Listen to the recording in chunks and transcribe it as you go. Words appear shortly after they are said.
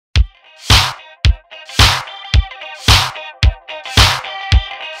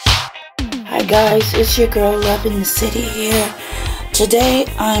guys, it's your girl Love in the City here. Today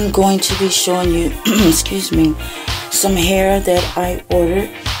I'm going to be showing you excuse me, some hair that I ordered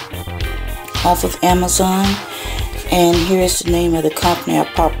off of Amazon. And here's the name of the company. I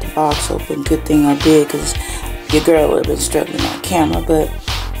popped the box open. Good thing I did, because your girl would have been struggling on camera. But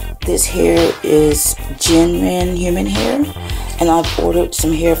this hair is JINREN human hair, and I've ordered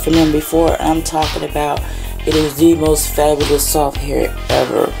some hair from them before. I'm talking about it is the most fabulous soft hair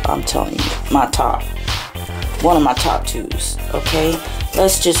ever. I'm telling you, one of my top twos. Okay,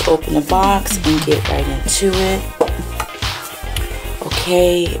 let's just open the box and get right into it.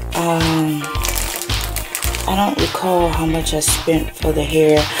 Okay, I don't recall how much I spent for the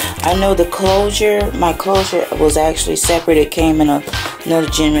hair. I know the closure, my closure was actually separate. It came in another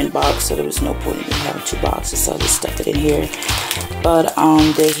JINREN box, so there was no point in me having two boxes, so I just stuck it in here. But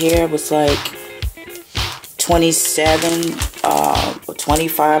the hair was like 27 or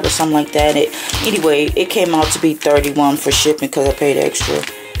 25 or something like that. Anyway, it came out to be 31 for shipping, because I paid extra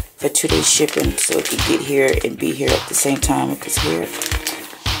for 2-day shipping so it could get here and be here at the same time with this hair.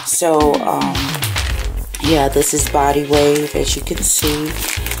 So yeah, this is Bodywave, as you can see,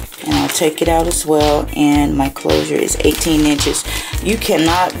 and I'll take it out as well. And my closure is 18 inches. You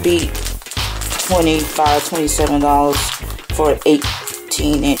cannot beat $25, $27 for an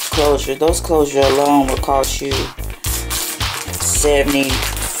 18-inch closure. Those closures alone will cost you $70,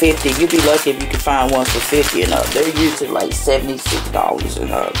 $50. You'll be lucky if you can find one for $50 and up. They're usually like $76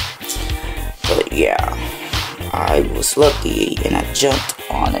 and up. But yeah, I was lucky and I jumped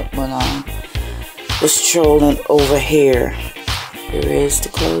on it when I was trolling over here. Here is the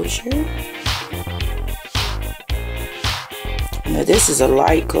closure. Now this is a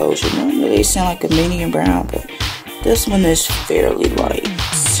light closure. Normally they sound like a medium brown, but this one is fairly light.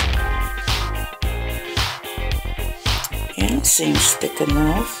 And it seems thick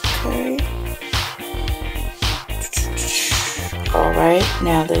enough. Okay. Alright,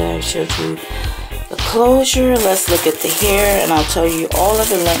 now that I've showed you the closure, let's look at the hair, and I'll tell you all of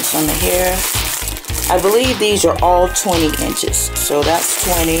the lengths on the hair. I believe these are all 20 inches, so that's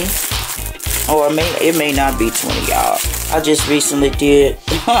 20, or it may not be 20, y'all. I just recently did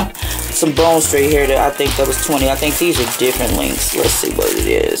some bone straight hair that I think that was 20. I think these are different lengths. Let's see what it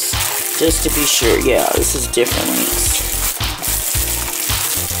is, just to be sure. Yeah, this is different lengths.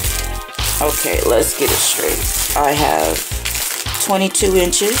 Okay, let's get it straight. I have 22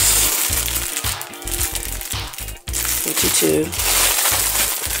 inches, 52,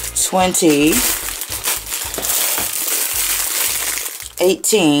 20,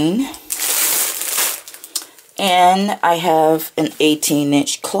 18, and I have an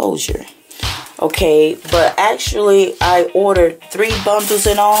 18-inch closure. Okay, but actually I ordered 3 bundles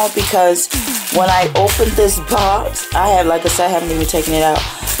in all, because when I opened this box, like I said, I haven't even taken it out,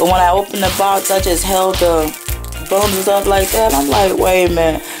 but when I opened the box, I just held the bundles up like that. I'm like, wait a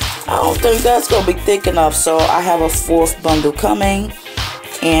minute, I don't think that's gonna be thick enough. So I have a 4th bundle coming,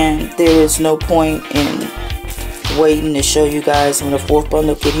 and there is no point in waiting to show you guys when the 4th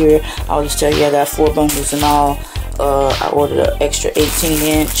bundle get here. I'll just tell you I got 4 bundles in all. I ordered an extra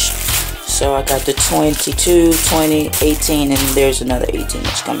 18-inch, so I got the 22, 20, 18, and there's another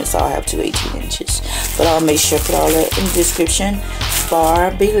 18-inch coming, so I'll have 2 18 inches. But I'll make sure I put all that in the description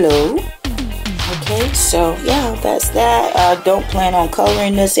bar below. Okay, so yeah, that's that. I don't plan on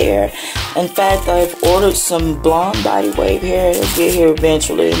coloring this hair. In fact, I've ordered some blonde Bodywave hair. It'll get here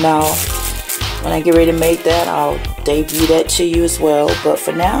eventually. Now, when I get ready to make that, I'll debut that to you as well. But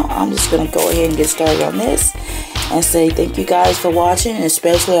for now, I'm just going to go ahead and get started on this and say thank you guys for watching, and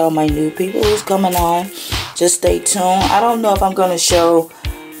especially all my new people who's coming on. Just stay tuned. I don't know if I'm going to show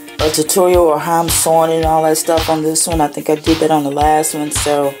a tutorial or how I'm sewing and all that stuff on this one. I think I did that on the last one,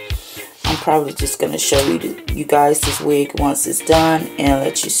 so I'm probably just going to show you guys this wig once it's done and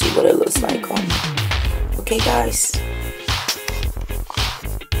let you see what it looks like on me. Okay, guys.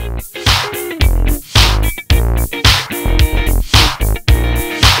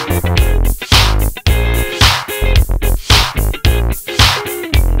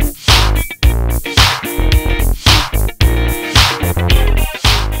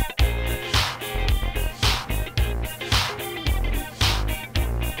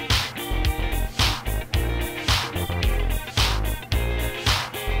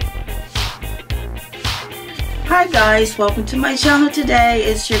 Hi guys, welcome to my channel. Today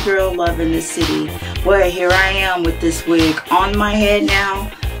it's your girl Love in the City. Well, here I am with this wig on my head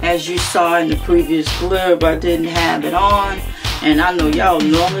now. As you saw in the previous clip, I didn't have it on, and I know y'all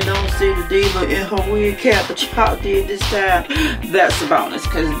normally don't see the diva in her wig cap, but y'all did this time. That's a bonus,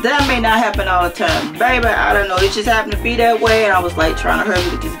 because that may not happen all the time, baby. I don't know, it just happened to be that way, and I was like trying to hurry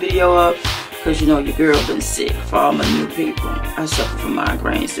to get this video up because you know your girl been sick. For all my new people, I suffer from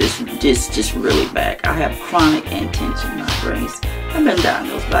migraines. It's just really bad. I have chronic and tension migraines. I've been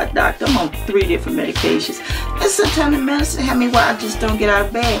diagnosed by a doctor. I'm on 3 different medications. And sometimes the medicine have me where I just don't get out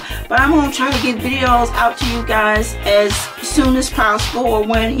of bed. But I'm going to try to get videos out to you guys as soon as possible. Or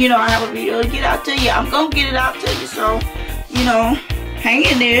when, you know, I have a video to get out to you. I'm going to get it out to you. So, you know, hang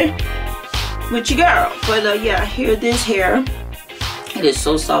in there with your girl. But yeah, here this hair. It is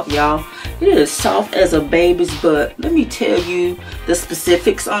so soft, y'all. It is soft as a baby's butt. Let me tell you the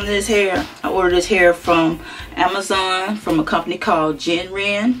specifics on this hair. I ordered this hair from Amazon from a company called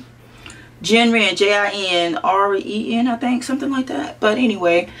JINREN. JINREN, J-I-N-R-E-N, I think, something like that. But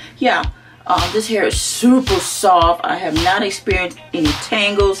anyway, yeah, this hair is super soft. I have not experienced any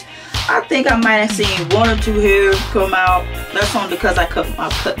tangles. I think I might have seen 1 or 2 hairs come out. That's only because I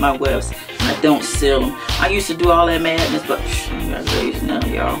cut my wefts and I don't seal them. I used to do all that madness, but I got raised now,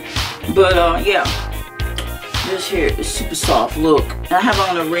 y'all. But yeah, this hair is super soft. Look, and I have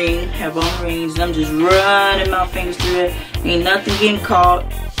on a ring, rings. And I'm just running my fingers through it. Ain't nothing getting caught,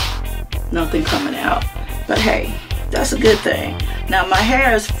 nothing coming out. But hey, that's a good thing. Now my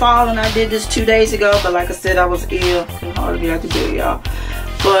hair is falling. I did this 2 days ago, but like I said, I was ill. Couldn't hardly get out the bed, y'all.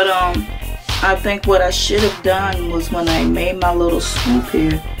 But I think what I should have done was when I made my little swoop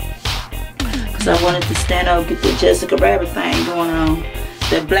here, because I wanted to stand up, get the Jessica Rabbit thing going on,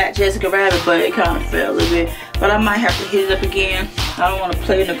 that black Jessica Rabbit, but it kind of fell a little bit. But I might have to hit it up again. I don't want to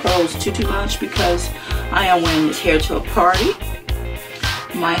play in the curls too much because I am wearing this hair to a party.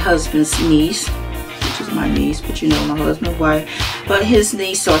 My husband's niece, which is my niece, but you know my husband's wife, but his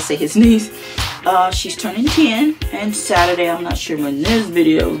niece, so I say his niece. She's turning 10, and Saturday, I'm not sure when this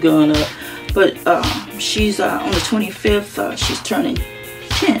video is going up, but she's on the 25th, she's turning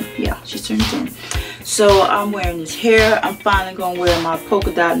 10. Yeah, she's turning 10. So I'm wearing this hair. I'm finally going to wear my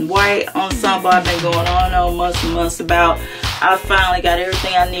polka dot and white ensemble. I've been going on months and months about. I finally got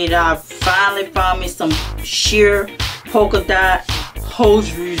everything I needed. I finally found me some sheer polka dot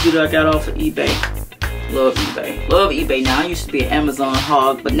hosieries that I got off of eBay. Love eBay. Love eBay now. I used to be an Amazon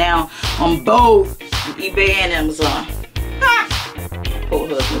hog, but now I'm both eBay and Amazon. Ha! Poor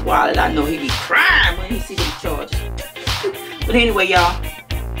husband Wallet. I know he be crying when he see them charges. But anyway, y'all,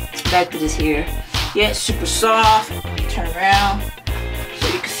 back to this hair. Yeah, it's super soft. Turn around so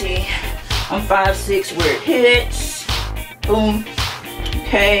you can see I'm 5'6" where it hits. Boom.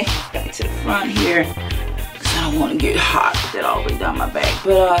 Okay, back to the front here because I don't want to get hot with that all the way down my back.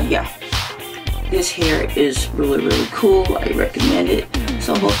 But yeah. This hair is really, really cool. I recommend it.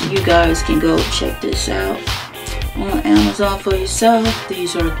 So hopefully you guys can go check this out on Amazon for yourself.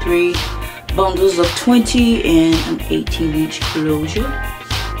 These are 3 bundles of 20 and an 18-inch closure.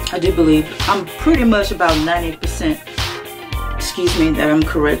 I do believe I'm pretty much about 90%, excuse me, that I'm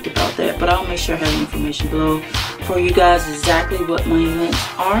correct about that. But I'll make sure I have the information below for you guys exactly what my lengths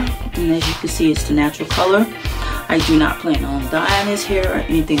are. And as you can see, it's the natural color. I do not plan on dyeing his hair or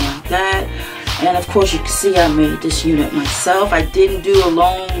anything like that. And of course you can see I made this unit myself. I didn't do a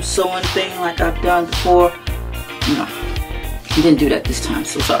long sewing thing like I've done before. No, I didn't do that this time,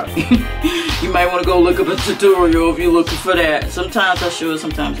 so sorry. You might want to go look up a tutorial if you're looking for that. Sometimes I show it,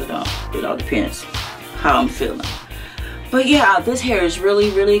 sometimes I don't. It all depends how I'm feeling. But yeah, this hair is really,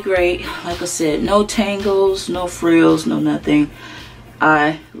 really great. Like I said, no tangles, no frills, no nothing.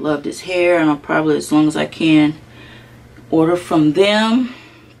 I love this hair, and I'll probably, as long as I can, order from them.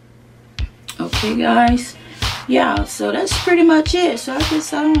 Okay guys, yeah, so that's pretty much it. So I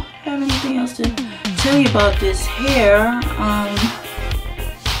guess I don't have anything else to tell you about this hair.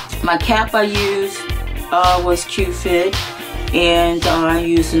 My cap I used was Q-Fit, and I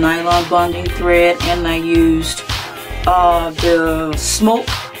used the nylon bonding thread, and I used the smoke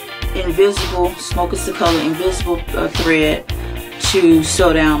is the color, invisible thread to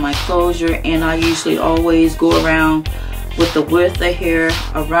sew down my closure. And I usually always go around with the width of hair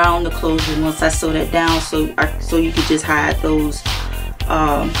around the closure once I sew that down, so you can just hide those,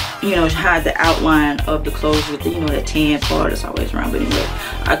 you know, hide the outline of the closure with the, you know, that tan part that's always around. But anyway,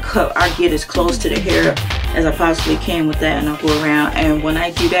 I get as close to the hair as I possibly can with that, and I'll go around. And when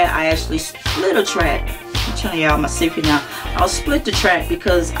I do that, I actually split a track. I'm telling y'all my secret now. I'll split the track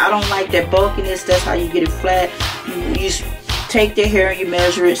because I don't like that bulkiness. That's how you get it flat. You take the hair and you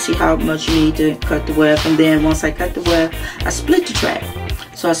measure it, see how much you need to cut the weft, and then once I cut the weft, I split the track.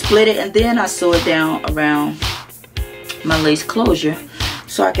 So I split it, and then I sew it down around my lace closure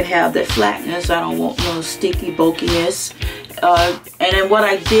so I can have that flatness. I don't want no sticky bulkiness. And then what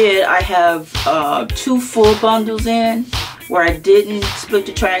I did, I have 2 full bundles in where I didn't split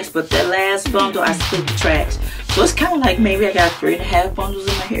the tracks, but that last bundle I split the tracks. So it's kind of like maybe I got 3.5 bundles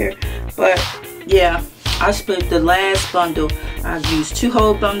in my hair. But yeah, I split the last bundle. I've used 2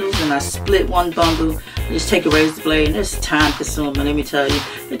 whole bundles and I split 1 bundle. Just take a razor blade, and it's time consuming, let me tell you.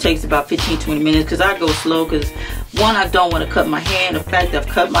 It takes about 15-20 minutes because I go slow because, one, I don't want to cut my hand. In fact, I've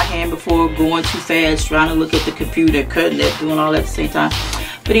cut my hand before going too fast, trying to look at the computer, cutting it, doing all that at the same time.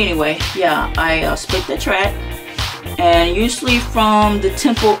 But anyway, yeah, I split the track, and usually from the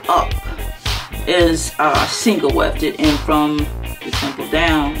temple up is single wefted, and from the temple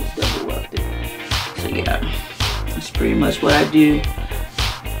down is double wefted. So yeah, that's pretty much what I do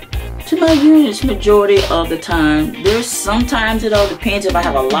to my units majority of the time. There's sometimes it all depends if I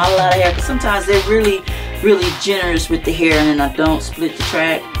have a lot of hair, because sometimes they're really generous with the hair and then I don't split the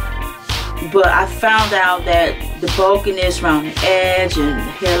track. But I found out that the bulkiness around the edge and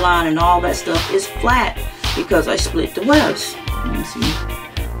the hairline and all that stuff is flat because I split the wefts. Let me see.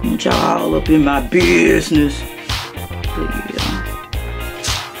 I want y'all all up in my business.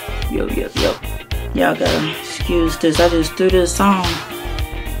 Yo. Y'all gotta excuse this. I just threw this on.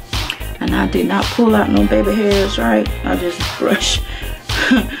 And I did not pull out no baby hairs, right? I just brush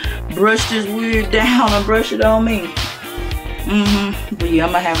this wig down and brush it on me. But yeah,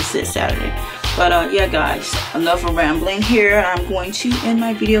 I'm gonna have a sit Saturday. But yeah, guys, enough of rambling here. I'm going to end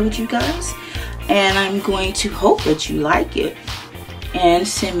my video with you guys, and I'm going to hope that you like it. And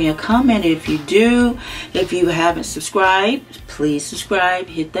send me a comment if you do. If you haven't subscribed, please subscribe.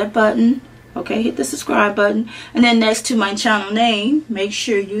 Hit that button. Okay, hit the subscribe button, and then next to my channel name, make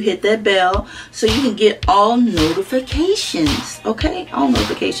sure you hit that bell so you can get all notifications. Okay, all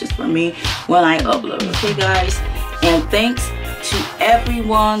notifications from me when I upload. Okay, guys, and thanks to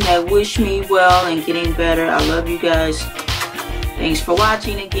everyone that wished me well and getting better. I love you guys. Thanks for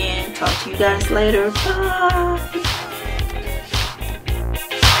watching again. Talk to you guys later. Bye.